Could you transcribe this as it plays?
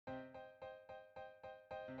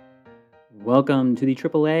Welcome to the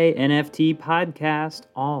AAA NFT podcast,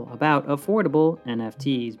 all about affordable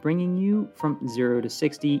NFTs, bringing you from 0 to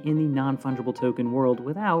 60 in the non-fungible token world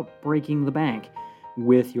without breaking the bank.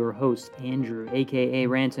 With your hosts, Andrew, aka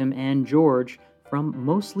Ransom, and George from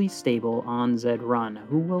Mostly Stable on Zed Run,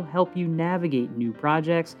 who will help you navigate new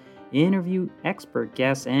projects, interview expert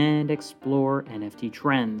guests, and explore NFT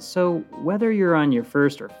trends. So, whether you're on your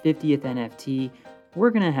first or 50th NFT, we're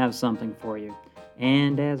going to have something for you.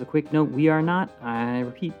 And as a quick note, we are not, I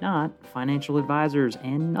repeat, not financial advisors,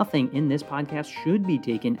 and nothing in this podcast should be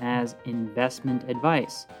taken as investment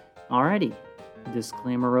advice. Alrighty,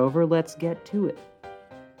 disclaimer over, let's get to it.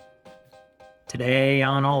 Today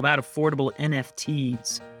on All About Affordable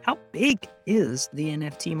NFTs, how big is the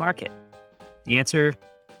NFT market? The answer,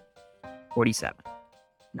 47.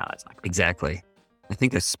 No, that's not correct. Exactly. I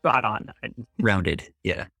think that's Spot on. rounded.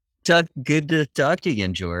 Yeah. Good to talk to you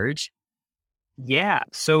again, George. Yeah,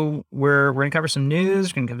 so we're going to cover some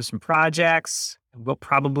news, we're going to cover some projects. We'll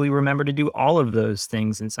probably remember to do all of those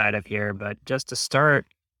things inside of here. But just to start,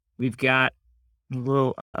 we've got a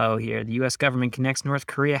little, here, the U.S. government connects North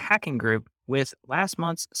Korea hacking group with last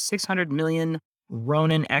month's 600 million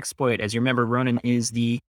Ronin exploit. As you remember, Ronin is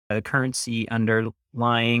the currency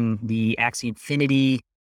underlying the Axie Infinity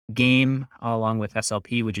game, along with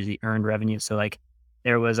SLP, which is the earned revenue. So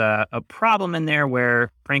there was a problem in there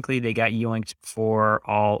where, frankly, they got yoinked for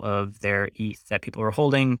all of their ETH that people were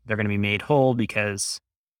holding. They're going to be made whole because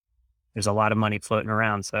there's a lot of money floating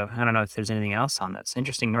around. So I don't know if there's anything else on this.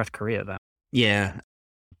 Interesting, North Korea, though. Yeah.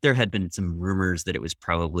 There had been some rumors that it was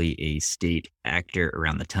probably a state actor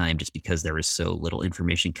around the time just because there was so little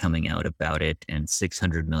information coming out about it. And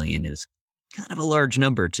 600 million is kind of a large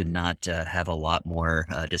number to not have a lot more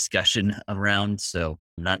discussion around. So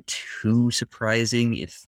not too surprising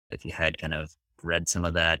if you had kind of read some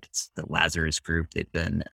of that. It's the Lazarus Group. They've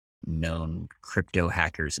been known crypto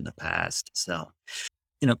hackers in the past. So,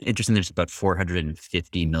 interesting. There's about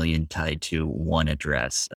 450 million tied to one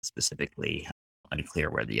address specifically.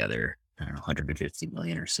 Unclear where the other, 150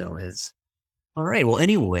 million or so is. All right. Well,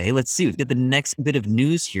 anyway, let's see. We've got the next bit of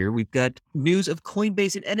news here. We've got news of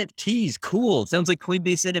Coinbase and NFTs. Cool. Sounds like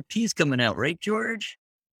Coinbase NFTs coming out, right, George?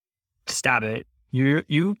 Stop it.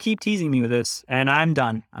 You keep teasing me with this, and I'm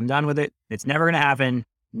done. I'm done with it. It's never going to happen.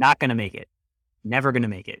 Not going to make it. Never going to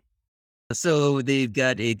make it. So they've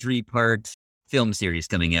got a 3-part film series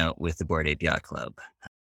coming out with the Bored Ape Yacht Club.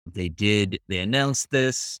 They announced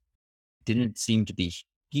this. Didn't seem to be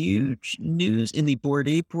huge news in the Bored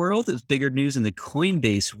Ape world. It was bigger news in the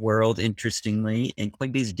Coinbase world, interestingly. And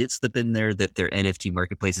Coinbase did slip in there that their NFT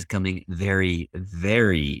marketplace is coming very,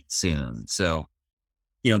 very soon. So,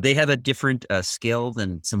 they have a different scale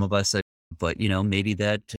than some of us, but, maybe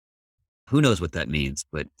that, who knows what that means,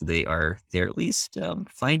 but they're at least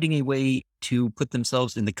finding a way to put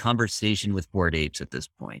themselves in the conversation with Bored Apes at this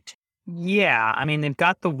point. Yeah, I mean, they've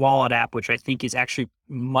got the wallet app, which I think is actually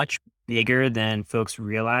much bigger than folks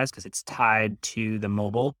realize because it's tied to the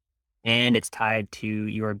mobile and it's tied to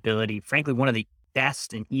your ability, frankly, one of the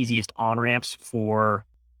best and easiest on-ramps for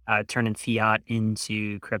turning fiat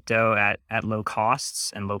into crypto at low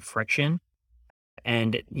costs and low friction.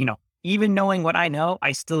 And, even knowing what I know,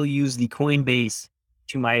 I still use the Coinbase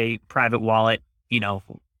to my private wallet,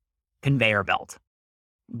 conveyor belt.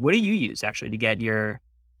 What do you use actually to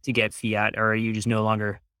get fiat, or are you just no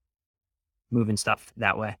longer moving stuff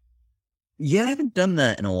that way? Yeah, I haven't done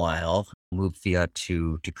that in a while. Move fiat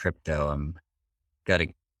to crypto. I'm got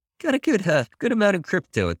a good amount of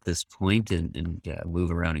crypto at this point, and move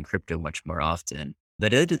around in crypto much more often.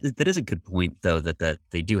 That is a good point, though, that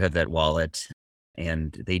they do have that wallet,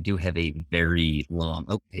 and they do have a very long.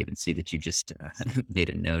 Oh, I even see that you just made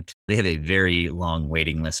a note. They have a very long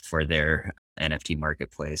waiting list for their NFT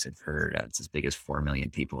marketplace. I've heard it's as big as 4 million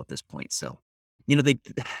people at this point. So, and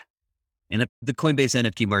the Coinbase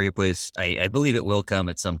NFT marketplace, I believe it will come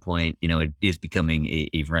at some point. It is becoming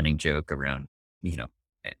a running joke around the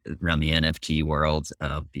NFT world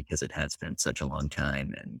because it has been such a long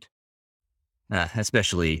time, and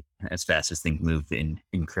especially as fast as things move in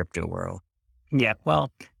crypto world. Yeah,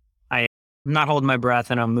 well, I'm not holding my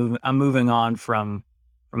breath, and I'm moving on from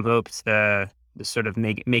hopes to sort of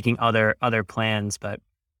making other plans. But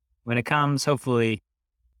when it comes, hopefully,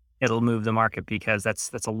 it'll move the market because that's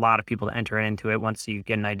a lot of people to enter into it once you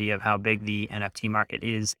get an idea of how big the NFT market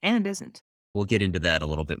is and isn't. We'll get into that a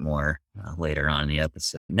little bit more later on in the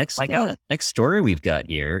episode. Next story we've got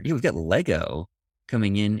here, we've got Lego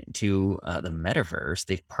coming into the metaverse.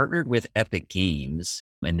 They've partnered with Epic Games,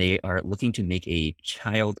 and they are looking to make a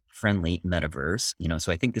child-friendly metaverse.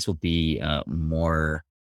 So I think this will be more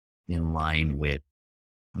in line with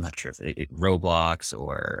I'm not sure if Roblox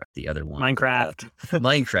or the other one. Minecraft.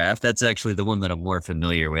 Minecraft. That's actually the one that I'm more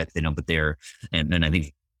familiar with, but and I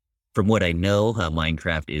think from what I know,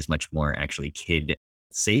 Minecraft is much more actually kid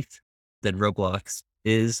safe than Roblox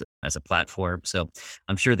is as a platform. So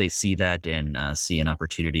I'm sure they see that and see an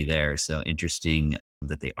opportunity there. So interesting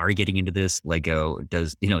that they are getting into this. Lego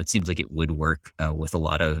does, it seems like it would work with a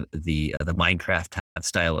lot of the Minecraft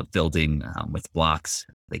style of building with blocks.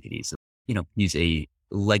 They could easily, use a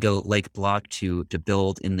Lego like block to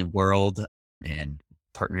build in the world, and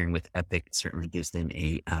partnering with Epic certainly gives them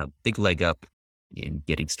a big leg up in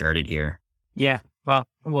getting started here. Yeah. Well,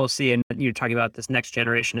 we'll see. And you're talking about this next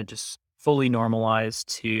generation to just fully normalize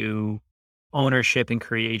to ownership and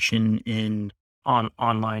creation in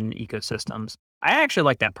online ecosystems. I actually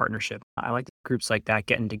like that partnership. I like groups like that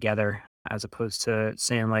getting together as opposed to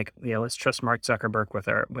saying like, yeah, let's trust Mark Zuckerberg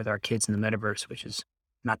with our kids in the metaverse, which is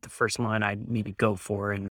not the first line I'd maybe go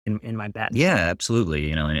for in my bet. Yeah,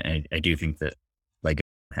 absolutely. And I do think that Lego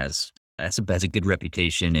has a good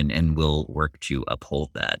reputation and will work to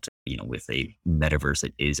uphold that, with a metaverse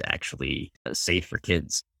that is actually safe for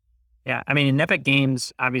kids. Yeah. I mean, in Epic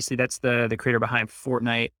Games, obviously that's the creator behind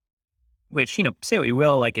Fortnite, which, say what you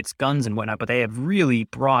will, like it's guns and whatnot, but they have really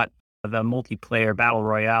brought the multiplayer battle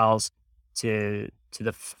royales to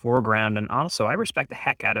the foreground. And also I respect the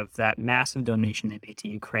heck out of that massive donation they paid to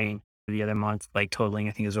Ukraine the other month, like totaling,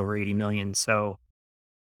 I think it was over 80 million. So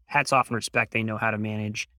hats off and respect. They know how to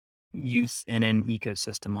manage youth in an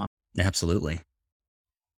ecosystem. Absolutely.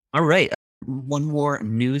 All right. One more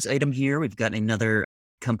news item here. We've got another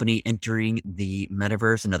company entering the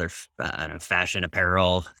metaverse, another fashion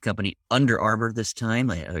apparel company, Under Armour this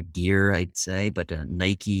time, a gear, I'd say, but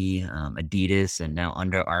Nike, Adidas, and now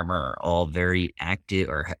Under Armour are all very active,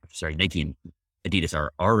 Nike and Adidas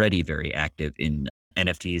are already very active in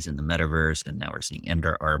NFTs in the metaverse, and now we're seeing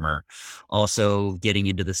Under Armour also getting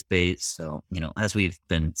into the space. So, as we've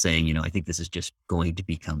been saying, I think this is just going to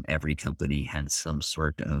become every company has some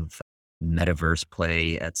sort of metaverse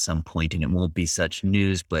play at some point, and it won't be such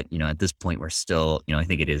news. But, at this point, we're still, I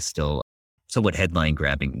think it is still somewhat headline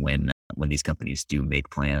grabbing when these companies do make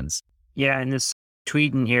plans. Yeah. And this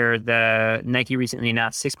tweet in here, the Nike recently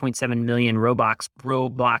announced 6.7 million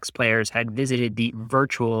Roblox players had visited the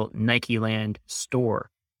virtual Nike Land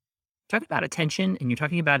store. Talk about attention, and you're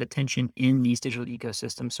talking about attention in these digital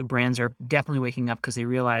ecosystems. So brands are definitely waking up because they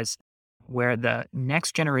realize where the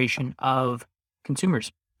next generation of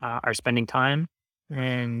consumers are spending time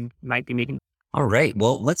and might be making. All right.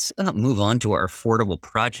 Well, let's move on to our affordable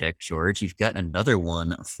project, George. You've got another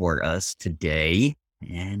one for us today.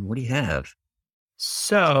 And what do you have?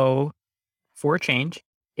 So, for a change,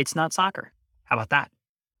 it's not soccer. How about that?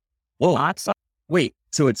 Whoa. Not soccer. Wait,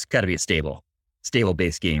 so it's got to be a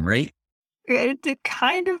stable-based game, right? It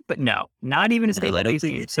kind of, but no, not even a stable-based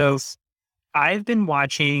game. So, I've been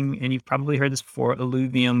watching, and you've probably heard this before,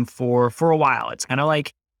 Illuvium for a while. It's kind of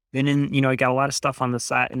like been in, I got a lot of stuff on the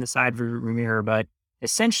side mirror, but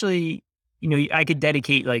essentially, I could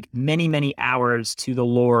dedicate like many, many hours to the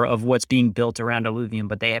lore of what's being built around Illuvium,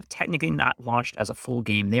 but they have technically not launched as a full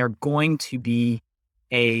game. They are going to be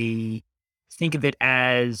think of it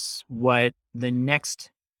as what the next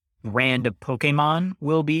brand of Pokemon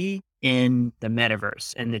will be in the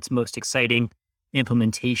metaverse and its most exciting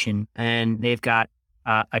implementation. And they've got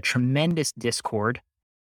a tremendous Discord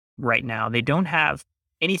right now. They don't have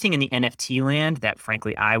anything in the NFT land that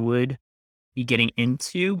frankly I would be getting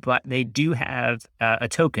into, but they do have a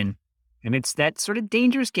token, and it's that sort of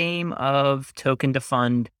dangerous game of token to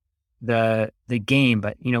fund the game.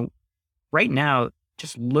 But right now,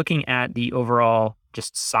 just looking at the overall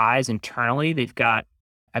just size internally, they've got,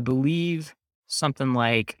 I believe, something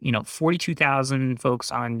like 42,000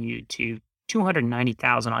 folks on YouTube,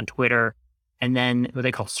 290,000 on Twitter, and then what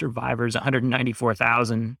they call survivors,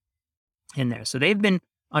 194,000 in there. So they've been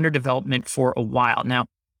under development for a while now.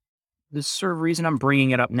 The sort of reason I'm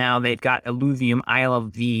bringing it up now, they've got Illuvium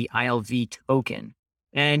ILV token.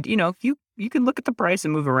 And, you can look at the price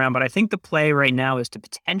and move around, but I think the play right now is to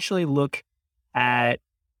potentially look at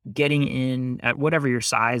getting in at whatever your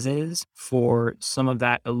size is for some of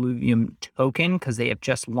that Illuvium token, because they have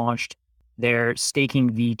just launched their staking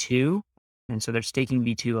V2. And so they're staking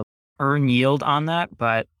V2, earn yield on that,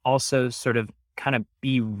 but also sort of kind of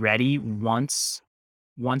be ready once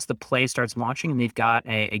the play starts launching. And they've got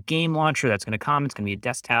a game launcher that's going to come. It's going to be a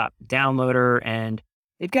desktop downloader, and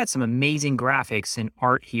they've got some amazing graphics and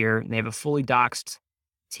art here. They have a fully doxed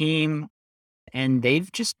team, and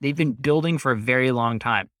they've been building for a very long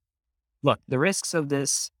time. Look, the risks of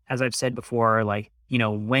this, as I've said before, are like,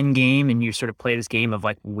 when game and you sort of play this game of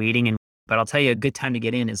like waiting and But I'll tell you, a good time to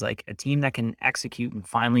get in is like a team that can execute and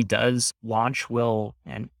finally does launch will,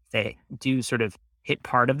 and they do sort of hit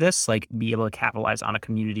part of this, like be able to capitalize on a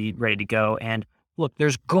community ready to go. And look,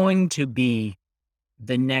 there's going to be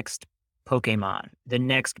the next Pokemon, the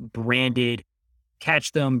next branded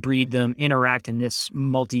catch them, breed them, interact in this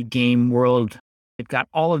multi-game world. They've got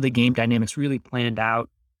all of the game dynamics really planned out.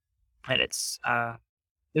 And it's,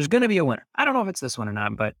 there's going to be a winner. I don't know if it's this one or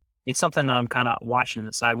not, but it's something that I'm kind of watching on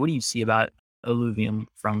the side. What do you see about Illuvium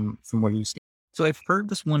from where you stand? So I've heard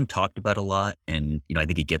this one talked about a lot, and I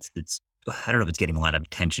think I don't know if it's getting a lot of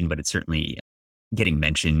attention, but it's certainly getting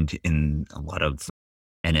mentioned in a lot of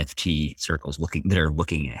NFT circles that are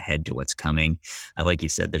looking ahead to what's coming. Like you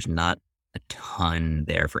said, there's not a ton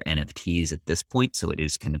there for NFTs at this point, so it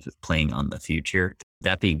is kind of playing on the future.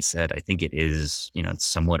 That being said, I think it is,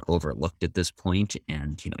 somewhat overlooked at this point.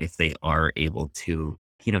 And, if they are able to,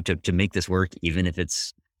 to make this work, even if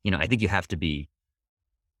it's, I think you have to be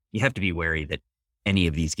wary that any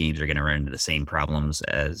of these games are going to run into the same problems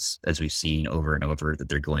as we've seen over and over, that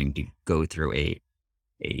they're going to go through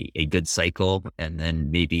a good cycle and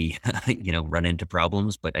then maybe, run into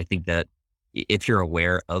problems. But I think that if you're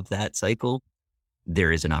aware of that cycle,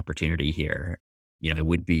 there is an opportunity here. If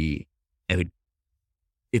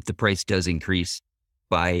the price does increase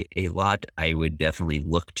by a lot, I would definitely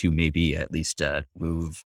look to maybe at least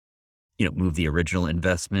move the original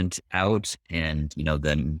investment out. And,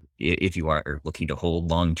 then if you are looking to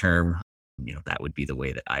hold long-term, that would be the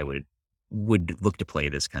way that I would look to play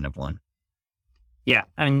this kind of one. Yeah.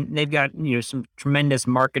 I mean, they've got, some tremendous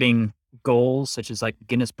marketing goals, such as like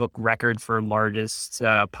Guinness Book record for largest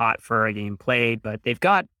pot for a game played, but they've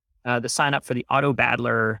got the sign up for the Auto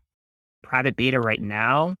Battler private beta right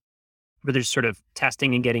now, where they're sort of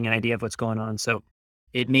testing and getting an idea of what's going on. So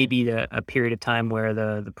it may be a period of time where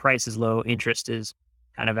the price is low, interest is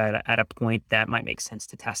kind of at a point that might make sense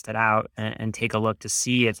to test it out and take a look to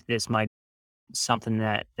see if this might be something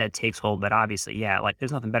that takes hold. But obviously, yeah, like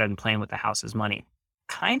there's nothing better than playing with the house's money.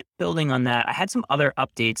 Kind of building on that, I had some other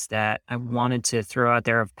updates that I wanted to throw out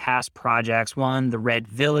there of past projects. One, the Red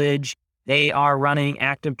Village, they are running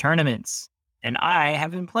active tournaments, and I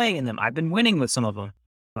have been playing in them. I've been winning with some of them.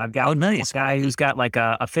 I've got nice. a guy who's got like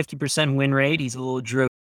a 50% win rate. He's a little driven.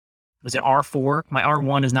 Was it R4? My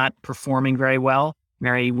R1 is not performing very well.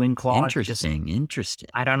 Mary Winclaw. Interesting.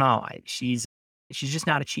 I don't know. She's just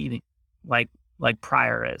not achieving like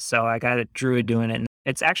Prior is. So I got a Druid doing it. And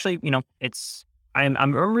it's actually,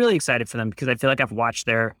 I'm really excited for them because I feel like I've watched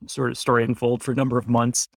their sort of story unfold for a number of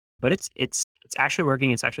months, but it's actually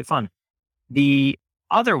working. It's actually fun. The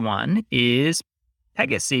other one is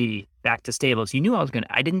Pegasus back to stables. You knew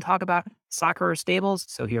I didn't talk about soccer or stables,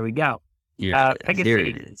 so here we go. Pegasus, here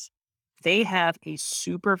it is. They have a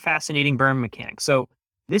super fascinating burn mechanic. So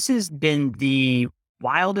this has been the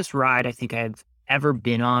wildest ride I think I've ever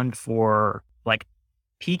been on for like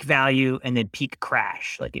peak value and then peak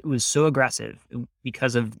crash. Like it was so aggressive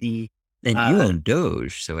because of the... And you own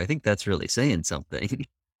Doge, so I think that's really saying something.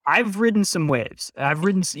 I've ridden some waves.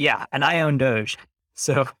 And I own Doge.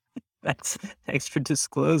 So thanks for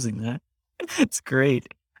disclosing that. It's great.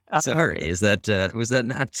 Sorry, was that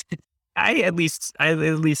not? I at least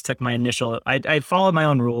took my initial, I followed my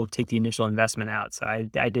own rule of take the initial investment out. So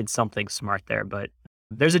I did something smart there, but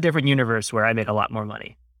there's a different universe where I made a lot more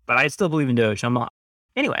money, but I still believe in Doge.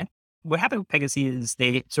 Anyway, what happened with Pegasus is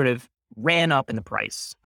they sort of ran up in the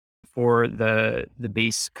price for the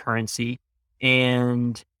base currency,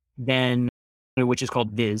 and then, which is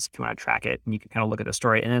called Viz, if you want to track it, and you can kind of look at the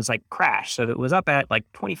story, and then it's like crash. So it was up at like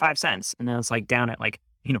 25 cents, and then it's like down at like,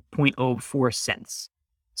 0.04 cents.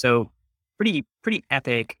 So pretty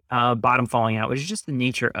epic bottom falling out, which is just the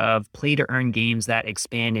nature of play to earn games that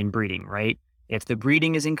expand in breeding, right? If the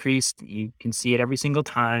breeding is increased, you can see it every single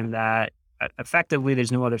time that effectively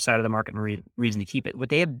there's no other side of the market reason to keep it. What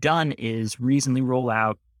they have done is recently roll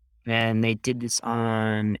out, and they did this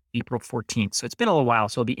on April 14th. So it's been a little while.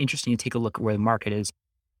 So it'll be interesting to take a look at where the market is.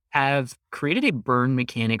 Have created a burn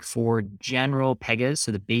mechanic for general Pegas,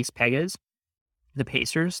 so the base Pegas, the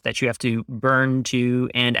Pacers, that you have to burn to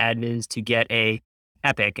and add Viz to get a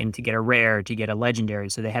epic and to get a rare, to get a legendary.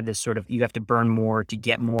 So they have this sort of, you have to burn more to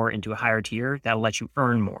get more into a higher tier. That'll let you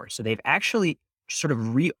earn more. So they've actually sort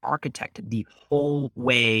of re-architected the whole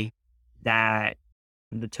way that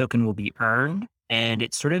the token will be earned. And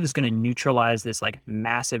it sort of is going to neutralize this like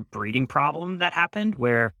massive breeding problem that happened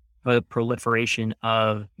where the proliferation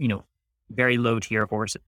of, very low tier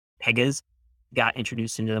horse Pegas got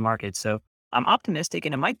introduced into the market. So I'm optimistic,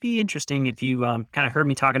 and it might be interesting if you kind of heard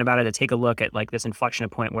me talking about it, to take a look at like this inflection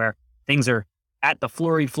point where things are at the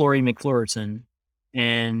Flory McFlorison.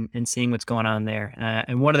 and seeing what's going on there.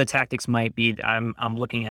 And one of the tactics might be I'm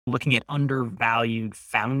looking at undervalued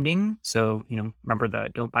founding. So, remember the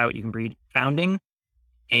don't buy what you can breed founding,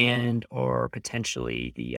 and or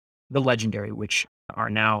potentially the legendary, which are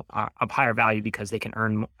now of higher value because they can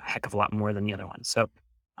earn a heck of a lot more than the other ones. So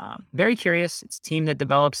very curious. It's a team that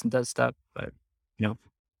develops and does stuff, but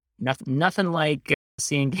nothing like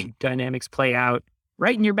seeing game dynamics play out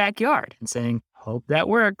right in your backyard and saying, hope that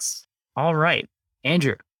works. All right,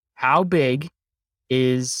 Andrew, how big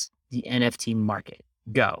is the NFT market?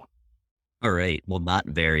 Go. All right. Well, not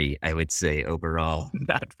very, I would say overall.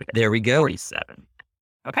 Not very. There we go. 47.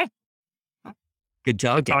 Okay. Good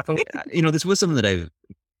talking. talking. This was something that I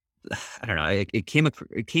don't know. It came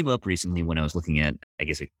up recently when I was looking at, I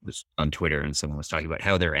guess it was on Twitter, and someone was talking about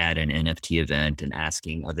how they're at an NFT event and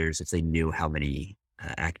asking others if they knew how many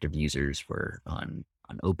active users were on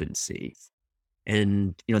OpenSea.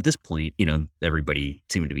 And, at this point, everybody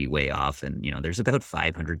seemed to be way off. And, there's about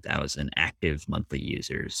 500,000 active monthly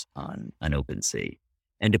users on OpenSea.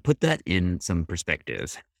 And to put that in some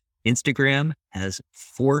perspective, Instagram has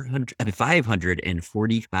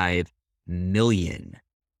 545 million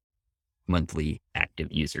monthly active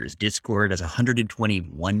users. Discord has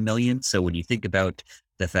 121 million. So when you think about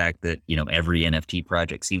the fact that, every NFT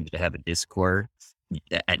project seems to have a Discord,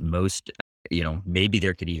 at most, maybe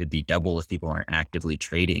there could even be double if people aren't actively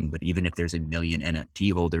trading. But even if there's a million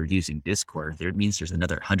NFT holders using Discord, that means there's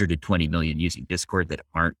another 120 million using Discord that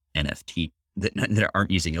aren't NFT, that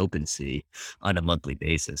aren't using OpenSea on a monthly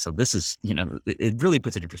basis. So this is, it really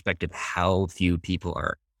puts into perspective how few people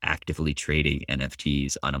are actively trading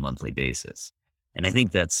NFTs on a monthly basis. And I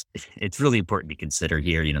think it's really important to consider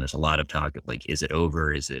here. There's a lot of talk of like, is it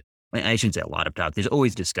over? I shouldn't say a lot of talk. There's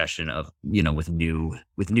always discussion of, with new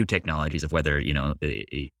technologies of whether,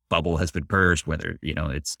 a bubble has been burst, whether,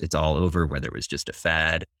 it's all over, whether it was just a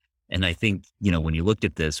fad. And I think, when you looked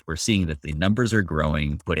at this, we're seeing that the numbers are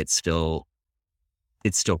growing, but it's still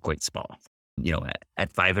quite small.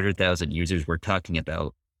 At 500,000 users, we're talking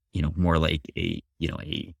about, more like a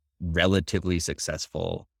relatively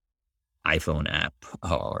successful iPhone app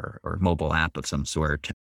or mobile app of some sort.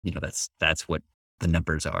 That's what the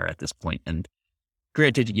numbers are at this point. And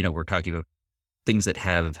granted, we're talking about things that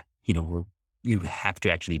have, you have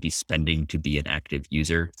to actually be spending to be an active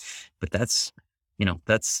user, but that's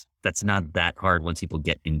not that hard once people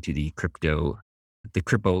get into the crypto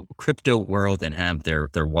world and have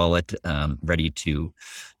their wallet ready to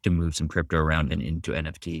move some crypto around and into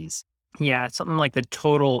NFTs. Yeah, it's something like the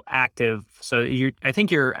total active. So I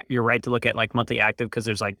think you're right to look at like monthly active, because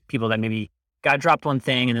there's like people that maybe got dropped one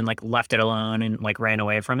thing and then like left it alone and like ran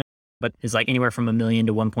away from it. But it's like anywhere from 1 million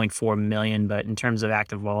to 1.4 million. But in terms of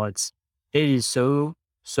active wallets, it is so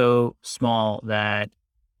small that,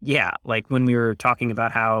 yeah, like when we were talking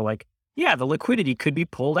about how like, yeah, the liquidity could be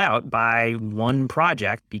pulled out by one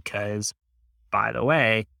project because, by the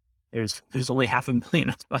way, there's only 500,000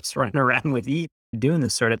 of us running around with ETH doing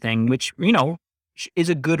this sort of thing, which, is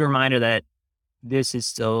a good reminder that this is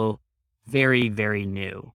still very, very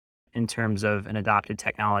new in terms of an adopted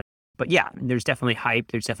technology. But yeah, there's definitely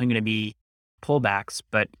hype. There's definitely going to be pullbacks.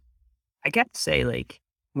 But I got to say, like,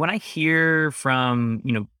 when I hear from,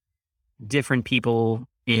 different people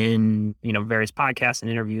in, various podcasts and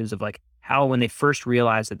interviews of like how when they first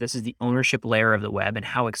realized that this is the ownership layer of the web and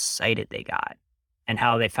how excited they got and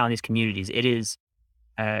how they found these communities, it is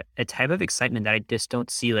a type of excitement that I just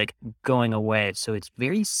don't see like going away. So it's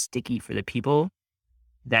very sticky for the people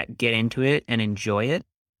that get into it and enjoy it.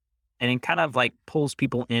 And it kind of like pulls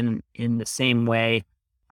people in the same way.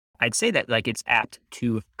 I'd say that like it's apt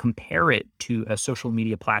to compare it to a social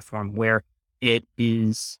media platform where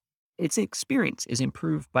its experience is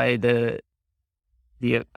improved by the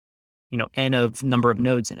n of number of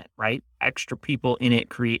nodes in it, right? Extra people in it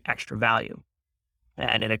create extra value,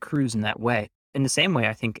 and it accrues in that way. In the same way,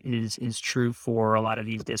 I think is true for a lot of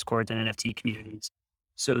these Discords and NFT communities.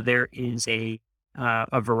 So there is a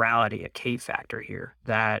virality, a K factor here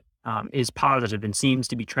that is positive and seems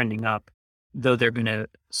to be trending up, though there are going to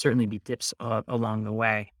certainly be dips along the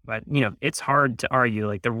way. But, it's hard to argue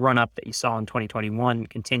like the run up that you saw in 2021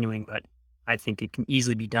 continuing, but I think it can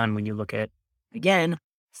easily be done when you look at, again,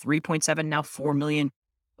 3.7, now 4 million,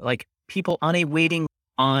 like people on a waiting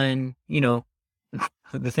on,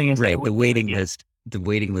 the thing is, right. The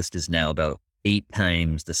waiting list is now about 8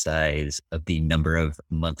 times the size of the number of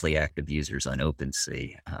monthly active users on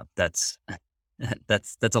OpenSea. That's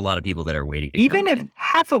a lot of people that are waiting. Even if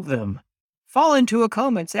half of them fall into a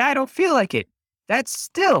coma and say, I don't feel like it, that's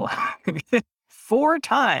still 4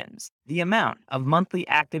 times the amount of monthly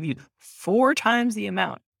active users, 4 times the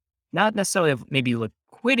amount. not necessarily of maybe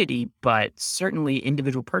liquidity, but certainly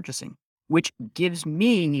individual purchasing, which gives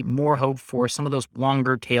me more hope for some of those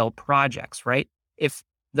longer tail projects, right? If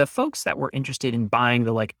the folks that were interested in buying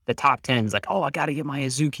the top tens, like, oh, I got to get my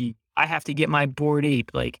Azuki, I have to get my Bored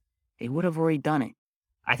Ape, like they would have already done it.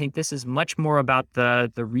 I think this is much more about the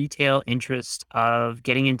retail interest of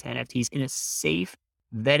getting into NFTs in a safe,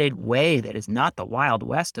 vetted way that is not the wild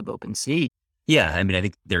west of OpenSea. Yeah, I mean, I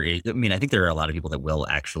think there is. I mean, I think there are a lot of people that will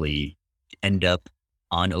actually end up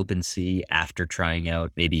on OpenSea after trying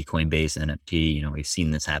out maybe Coinbase NFT. We've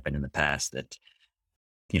seen this happen in the past that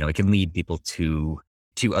it can lead people to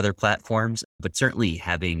other platforms, but certainly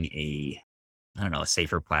having I don't know, a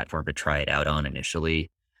safer platform to try it out on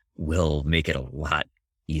initially will make it a lot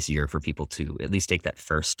easier for people to at least take that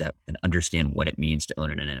first step and understand what it means to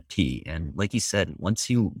own an NFT. And like you said, once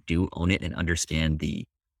you do own it and understand the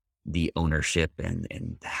ownership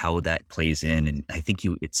and how that plays in. And I think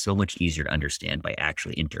it's so much easier to understand by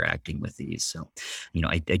actually interacting with these. So,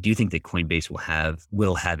 I do think that Coinbase will have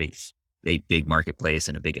a big marketplace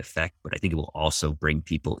and a big effect, but I think it will also bring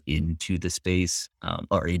people into the space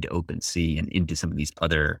or into OpenSea and into some of these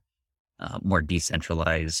other more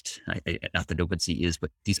decentralized, not that OpenSea is,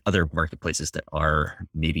 but these other marketplaces that are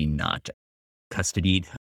maybe not custodied,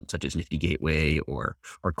 such as Nifty Gateway or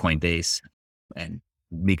Coinbase, and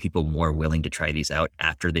make people more willing to try these out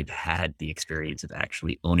after they've had the experience of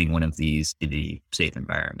actually owning one of these in a safe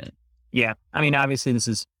environment. Yeah. I mean, obviously this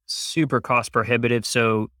is super cost prohibitive.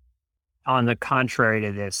 So on the contrary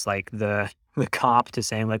to this, like the comp to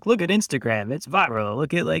saying like, look at Instagram, it's viral.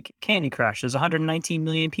 Look at like Candy Crush, there's 119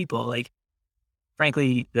 million people. Like,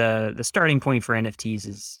 frankly, the starting point for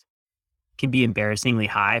NFTs can be embarrassingly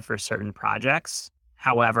high for certain projects.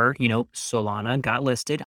 However, Solana got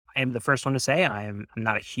listed. I am the first one to say I'm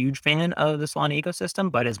not a huge fan of the Solana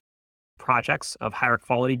ecosystem, but as projects of higher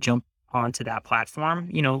quality jump onto that platform,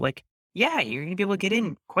 yeah, you're going to be able to get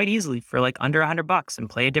in quite easily for like under $100 and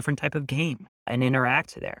play a different type of game and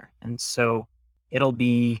interact there. And so it'll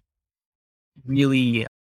be really,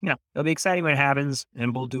 it'll be exciting when it happens,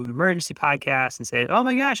 and we'll do an emergency podcast and say, oh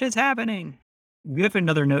my gosh, it's happening. We have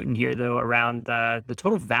another note in here though around the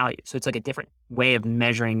total value. So it's like a different way of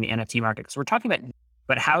measuring the NFT market. So we're talking about,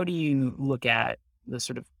 but how do you look at the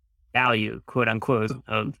sort of value, quote unquote,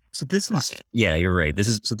 of so this is, yeah, you're right. This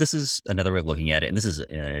is another way of looking at it. And this is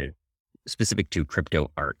specific to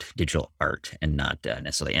crypto art, digital art, and not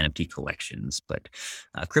necessarily NFT collections, but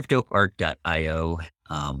cryptoart.io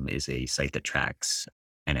is a site that tracks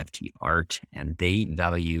NFT art, and they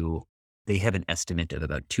have an estimate of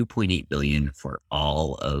about 2.8 billion for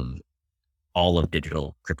all of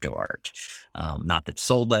digital crypto art. Not that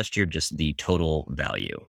sold last year, just the total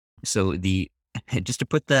value. So just to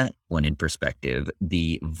put that one in perspective,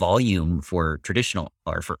 the volume for traditional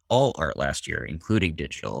art, for all art last year, including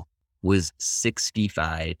digital, was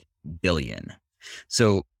 65 billion.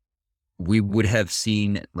 So we would have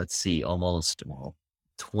seen, let's see, almost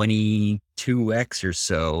 22x or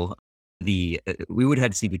so. We would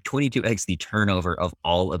have seen 22x the turnover of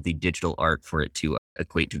all of the digital art for it to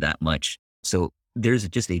equate to that much. So there's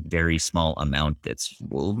just a very small amount a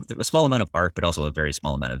small amount of art, but also a very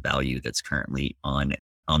small amount of value that's currently on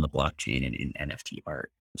the blockchain and in NFT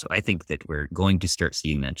art. So I think that we're going to start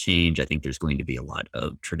seeing that change. I think there's going to be a lot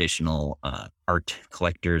of traditional art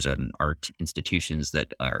collectors and art institutions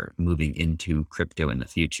that are moving into crypto in the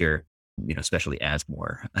future, especially as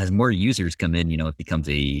more users come in, it becomes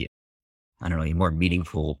a more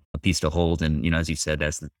meaningful piece to hold. And, as you said,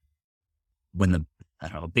 when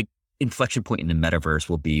a big inflection point in the metaverse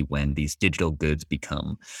will be when these digital goods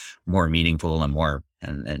become more meaningful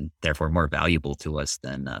and therefore more valuable to us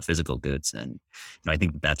than physical goods. And I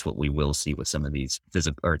think that's what we will see with some of these these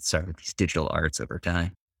digital arts over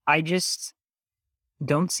time. I just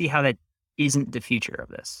don't see how that isn't the future of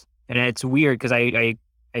this. And it's weird because I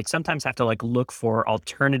sometimes have to like look for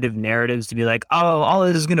alternative narratives to be like, oh, all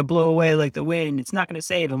of this is going to blow away like the wind. It's not going to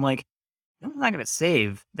save. I'm like, I'm not going to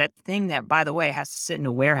save that thing that, by the way, has to sit in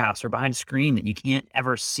a warehouse or behind a screen that you can't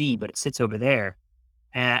ever see, but it sits over there.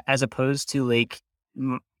 As opposed to like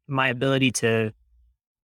my ability to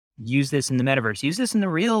use this in the metaverse, use this in the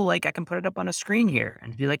real, like I can put it up on a screen here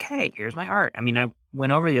and be like, hey, here's my art. I mean, I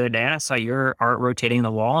went over the other day and I saw your art rotating in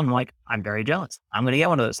the wall and I'm like, I'm very jealous. I'm going to get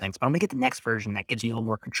one of those things, but I'm going to get the next version that gives you a little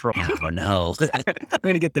more control. Oh no. I'm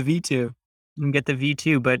going to get the V2. I'm going to get the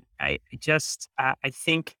V2, but I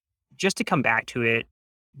think just to come back to it,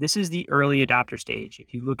 this is the early adopter stage.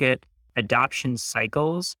 If you look at adoption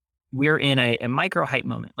cycles, we're in a micro hype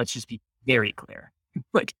moment. Let's just be very clear.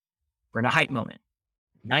 Like, we're in a hype moment.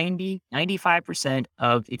 95%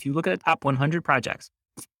 of, if you look at the top 100 projects,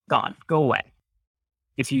 gone, go away.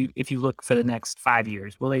 If you look for the next 5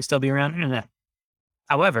 years, will they still be around? No.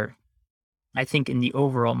 However, I think in the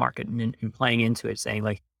overall market and playing into it, saying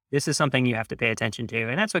like, this is something you have to pay attention to.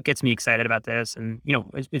 And that's what gets me excited about this. And,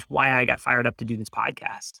 it's why I got fired up to do this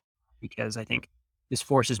podcast, because I think this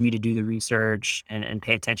forces me to do the research and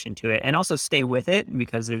pay attention to it and also stay with it,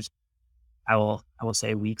 because I will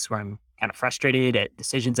say weeks where I'm kind of frustrated at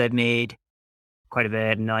decisions I've made quite a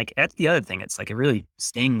bit. And like, that's the other thing. It's like, it really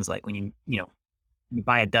stings. Like when you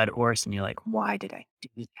buy a dud horse and you're like, why did I do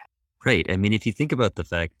that? Right. I mean, if you think about the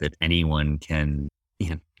fact that anyone can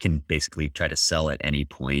basically try to sell at any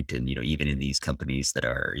point, and even in these companies that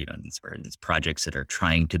are in these projects that are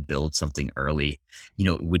trying to build something early,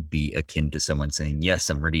 it would be akin to someone saying, yes,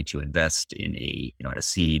 I'm ready to invest in a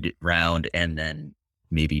seed round, and then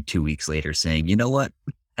maybe 2 weeks later saying, you know what,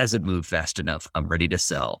 hasn't moved fast enough, I'm ready to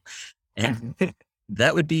sell. And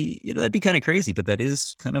that would be, that'd be kind of crazy, but that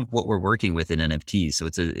is kind of what we're working with in NFTs. So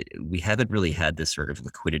we haven't really had this sort of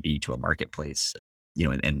liquidity to a marketplace,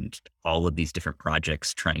 and all of these different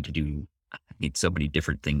projects trying to do so many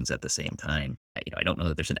different things at the same time. I don't know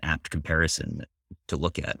that there's an apt comparison to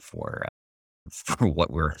look at for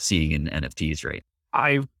what we're seeing in NFTs, right?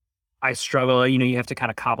 I struggle, you have to kind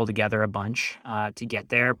of cobble together a bunch to get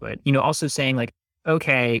there, but, also saying like,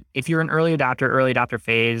 okay, if you're an early adopter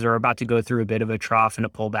phase, or about to go through a bit of a trough and a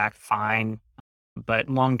pullback, fine. But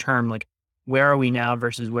long-term, like, where are we now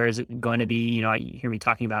versus where is it going to be? You hear me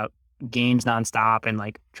talking about games nonstop and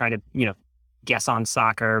like trying to, guess on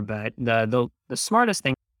soccer. But the smartest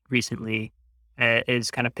thing recently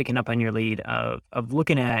is kind of picking up on your lead of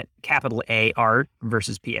looking at capital A art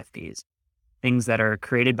versus PFPs, things that are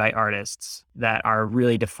created by artists that are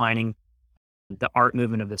really defining the art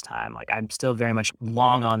movement of this time. Like, I'm still very much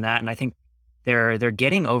long on that. And I think they're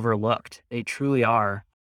getting overlooked. They truly are.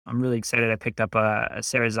 I'm really excited. I picked up a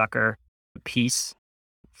Sarah Zucker piece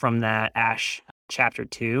from that Ash chapter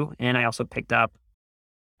 2. And I also picked up,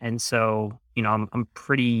 and so, I'm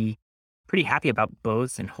pretty happy about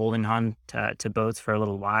both and holding on to both for a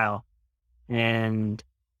little while. And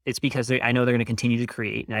it's because I know they're going to continue to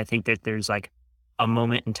create. And I think that there's like a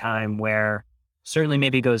moment in time where certainly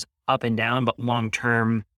maybe it goes up and down, but long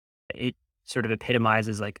term, it sort of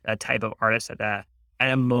epitomizes like a type of artist at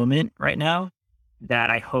a moment right now that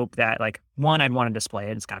I hope that, like, one, I'd want to display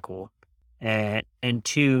it. It's kind of cool. And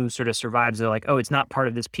two, sort of survives. They're like, oh, it's not part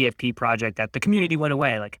of this PFP project that the community went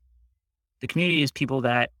away. Like, the community is people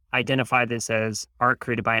that identify this as art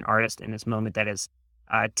created by an artist in this moment that is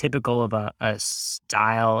typical of a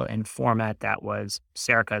style and format that was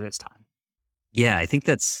Serica this time. Yeah, I think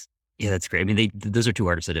that's great. I mean, those are two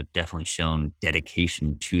artists that have definitely shown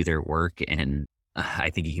dedication to their work, and I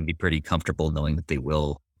think you can be pretty comfortable knowing that they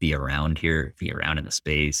will be around in the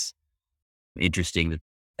space. Interesting to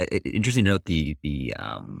note the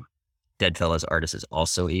Deadfellas artist is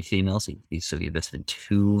also a female, so there's been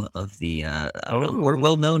two of the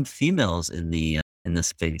well-known females in the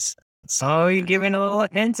space. So you're giving a little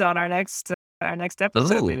hint on our next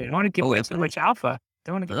episode. Maybe. I don't want to give away too much alpha.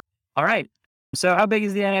 Don't want to. All right. So how big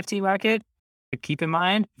is the NFT market? Keep in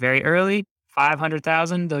mind, very early,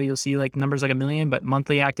 500,000, though you'll see like numbers like 1 million, but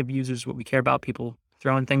monthly active users, what we care about, people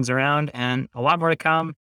throwing things around, and a lot more to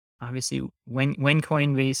come. Obviously, when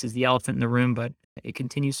Coinbase is the elephant in the room, but it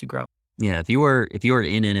continues to grow. Yeah, if you are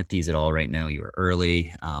in NFTs at all right now, you are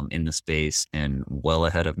early in the space and well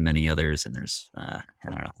ahead of many others. And there's I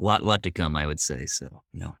don't know, a lot to come, I would say. So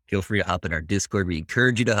feel free to hop in our Discord. We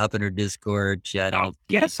encourage you to hop in our Discord, chat out.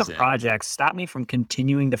 Get some projects. Stop me from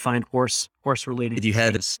continuing to find horse related. If you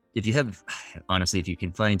can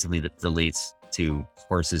find something that relates to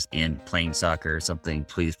horses and playing soccer or something,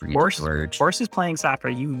 please bring it to George. Horses playing soccer,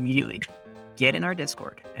 you immediately get in our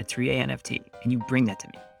Discord at 3A NFT and you bring that to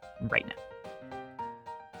me right now.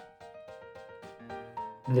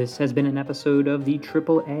 This has been an episode of the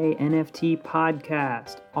AAA NFT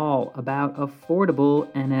podcast, all about affordable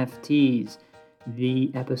NFTs.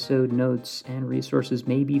 The episode notes and resources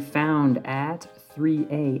may be found at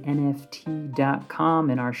 3anft.com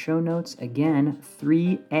in our show notes. Again,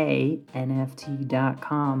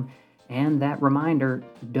 3anft.com. And that reminder,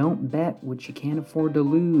 don't bet what you can't afford to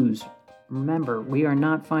lose. Remember, we are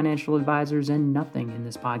not financial advisors, and nothing in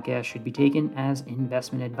this podcast should be taken as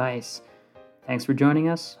investment advice. Thanks for joining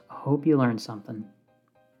us. I hope you learned something.